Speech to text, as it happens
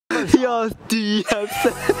Yes, do you have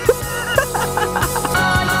sex?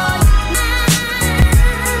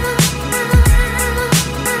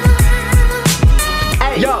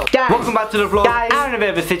 Yo, guys, welcome back to the vlog. Guys, I'm in a bit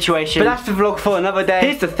of a situation, but that's the vlog for another day.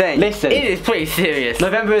 Here's the thing. Listen, it is pretty serious.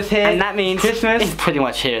 November is here, and that means Christmas is pretty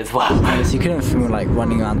much here as well. So you couldn't film like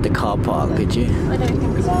running around the car park, could you? I don't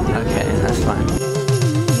think so. Okay, that's fine.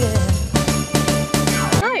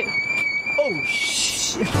 No. Oh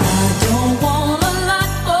shit. I don't want a lot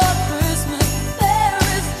for Christmas. There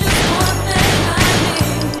is just one thing I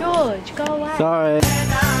need. George, go away. Sorry.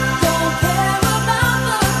 Don't care about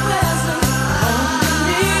the present.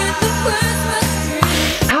 Only need the Christmas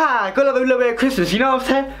tree. Ah, got a little bit of Christmas, you know what I'm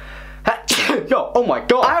saying? Yo, oh my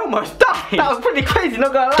god, I almost died. That was pretty crazy,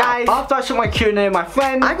 not gonna lie. Guys, after I shot my Q&A with my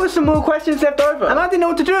friend, I got some more questions left over, and I didn't know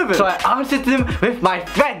what to do with them. So I answered them with my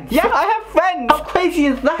friends. Yeah, I have friends. How crazy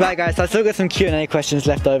is that? Right guys, so I still got some Q&A questions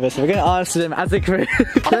left over, so we're going to answer them as a group.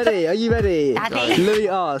 Ready? Are you ready? Daddy. Louis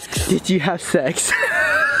asks, did you have sex?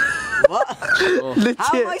 What? Legit.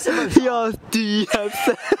 How am I supposed to? He asked, do you have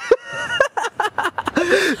sex?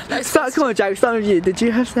 Start, come on Jack, start with you. Did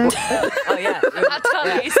you have sex? Oh yeah.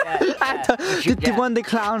 Did one of the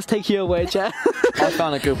clowns take you away, Jack? I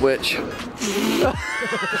found a good witch.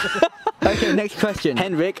 Okay, next question.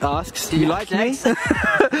 Henrik asks, you like me?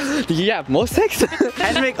 Did you have more sex?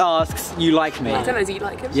 Henrik asks, you like me? I don't know, do you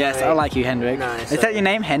like him? Yes, I like you, Henrik. No, Is that your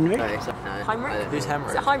name, Henrik? No. Heinrich? Who's Is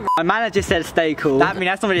Henry? it Heinrich? My manager said stay cool. That, I mean,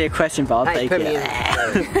 that's not really a question, but I'll Hey, take put me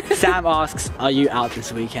it. in. Sam asks, are you out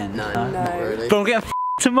this weekend? No, No. not really. But I'm getting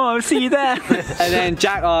tomorrow, see you there. And then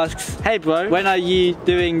Jack asks, hey bro, when are you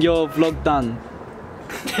doing your vlog done?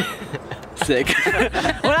 Sick.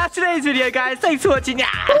 Well, that's today's video, guys. Thanks for watching.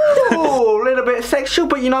 Ooh, a little bit sexual,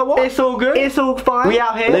 but you know what? It's all good. It's all fine. We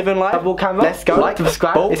out here living life. Double camera. Let's go. Like,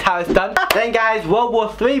 subscribe. It's how it's done. Then, guys, World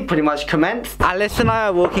War III pretty much commenced. Alice and I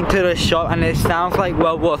are walking to the shop, and it sounds like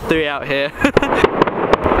World War III out here.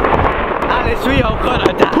 Alice, we are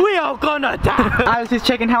gonna die. We are gonna die. Alice is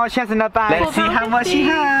checking how much she has in her bank. Let's see how much she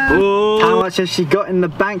has. Ooh. How much has she got in the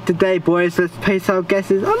bank today, boys? Let's place our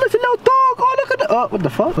guesses. Oh, there's a little dog. Oh, look at the. Oh, what the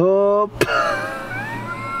fuck? Oh.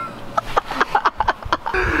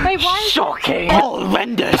 Wait, why? Shocking.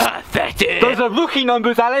 Horrendous. Pathetic. Those are rookie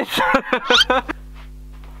numbers, Alice.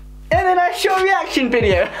 And then I show a reaction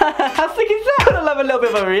video. How sick is that? I love a little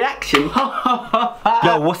bit of a reaction.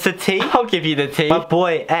 Yo, what's the tea? I'll give you the tea. My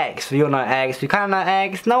boy X. We all know X. We kind of know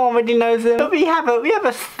X. No one really knows him. But we have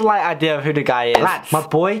a slight idea of who the guy is. Lads, my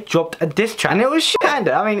boy dropped a diss track. And it was shit.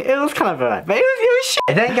 Kinda. I mean, it was kind of alright. But it was shit.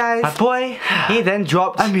 And then, guys, my boy, he then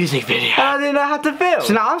dropped a music video. And I didn't know how to feel.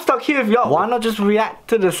 So now I'm stuck here with y'all. Why not just react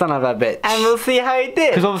to the son of a bitch? And we'll see how he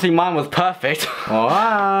did. Because obviously mine was perfect.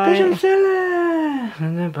 Alright.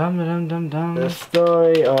 The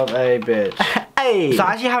story of a bitch. Hey! So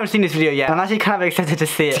I actually haven't seen this video yet. I'm actually kind of excited to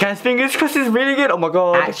see it. Guys, fingers crossed it's really good. Oh my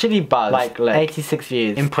god. Actually buzzed. Like 86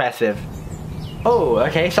 views. Impressive. Oh,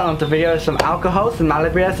 okay, starting off the video with some alcohol, some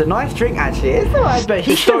Malibu. It's a nice drink actually. It's alright, but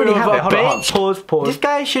he shouldn't really have it. Hold on. Pause. This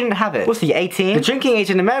guy shouldn't have it. What's he, 18? The drinking age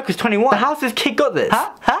in America is 21. The house this kid got this.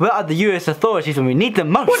 Huh? Where are the US authorities when we need them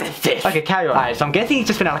most? What is this? Okay, carry on. Alright, so I'm guessing he's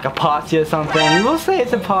just been at like a party or something. We'll say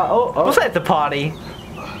it's a party. Oh. We'll say it's a party.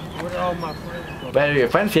 Where are all my friends? Where are your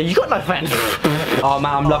friends here? You got no friends. Oh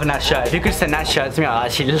man, I'm loving that shirt. If you could send that shirt to me, I'd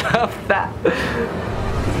actually love that.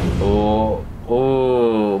 Oh.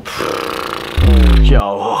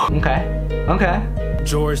 Yo. Okay.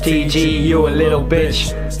 GeorgeTG, you a little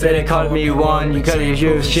bitch. Steady called me one. You could've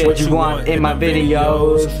used shit you want in my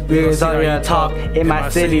videos. We was on your top in my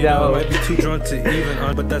city though. Might be too drunk to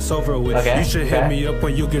even, but that's over with. Okay, You should hit me up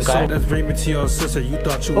when you get sold. That's bring me to your sister. You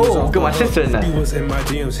thought you was off got my sister in there. You was in my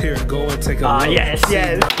DMs here. Go and take a look. Yes.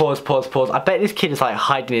 Pause. I bet this kid is like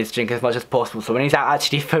hiding his drink as much as possible. So when he's out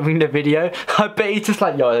actually filming the video, I bet he's just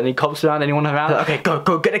like, yo, any cops around, anyone around? Okay, go,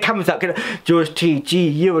 get the cameras out.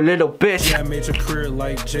 GeorgeTG, you a little bitch. I made your career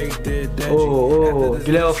like Jake did. Oh,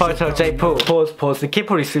 little photo of Jake Paul. Pause. The kid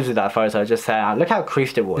probably sleeps with that photo, just saying. Look how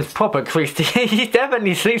creased it was. It's proper creased. He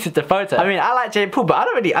definitely sleeps with the photo. I mean, I like Jake Paul, but I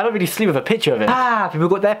don't really sleep with a picture of him. People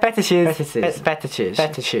got their fetishes. Fetishes.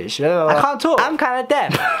 Oh. I can't talk. I'm kind of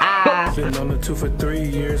deaf. Been on the 2 for 3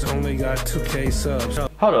 years, only got 2K subs.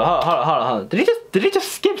 Hold on. Did he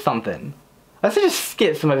just skip something? Let's just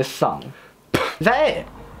skip some of his song. Is that it?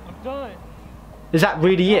 I'm done. Is that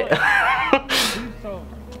really it? So,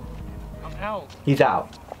 I'm out. He's out.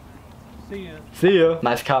 See ya.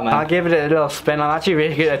 Nice car, man. I'll give it a little spin. I'm actually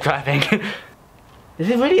really good at driving. Is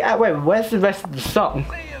it really? Wait, where's the rest of the song?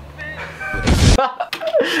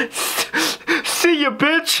 See ya,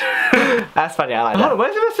 bitch. That's funny. I like that. Hold on,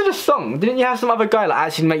 where's the rest of the song? Didn't you have some other guy like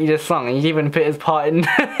actually make you this song, and you even put his part in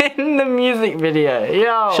in the music video?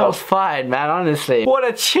 Yo, shots fired, man. Honestly, what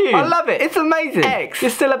a tune. I love it. It's amazing. X, you're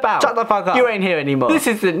still about. Shut the fuck up. You ain't here anymore. This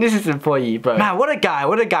isn't for you, bro. Man, what a guy.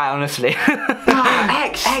 What a guy. Honestly.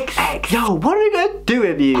 X. Yo, what are we gonna do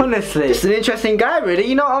with you? Honestly, just an interesting guy, really.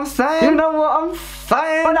 You know what I'm saying? You know what I'm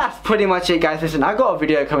saying? Well, that's pretty much it, guys. Listen, I got a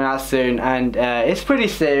video coming out soon, and it's pretty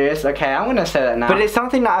serious. Okay, I'm gonna say that now. But it's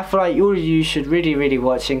something that I feel like all of you should really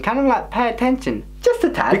watch and kind of like pay attention. Just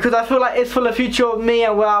a tad. Because I feel like it's full of future of me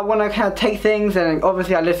and where I want to kind of take things, and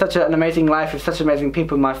obviously I live such an amazing life with such amazing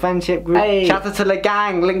people in my friendship group. Hey, shout out to the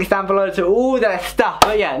gang, links down below to all that stuff.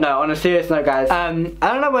 But yeah, no, on a serious note, guys, I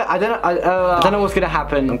don't know I don't know what's gonna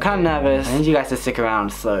happen. I'm kind of nervous. I need you guys to stick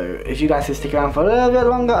around, so if you guys could stick around for a little bit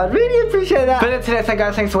longer, I'd really appreciate that. But until next time,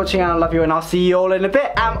 guys, thanks for watching, and I love you, and I'll see you all in a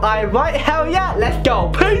bit. Am I right? Hell yeah, let's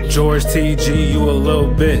go. Peace. GeorgeTG, you a little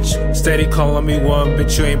bitch. Steady calling me one,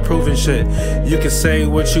 but you ain't proving shit. You can say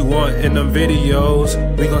what you want in them videos.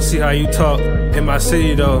 We gon' see how you talk in my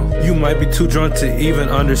city though. You might be too drunk to even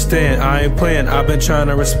understand. I ain't playing, I've been trying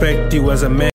to respect you as a man.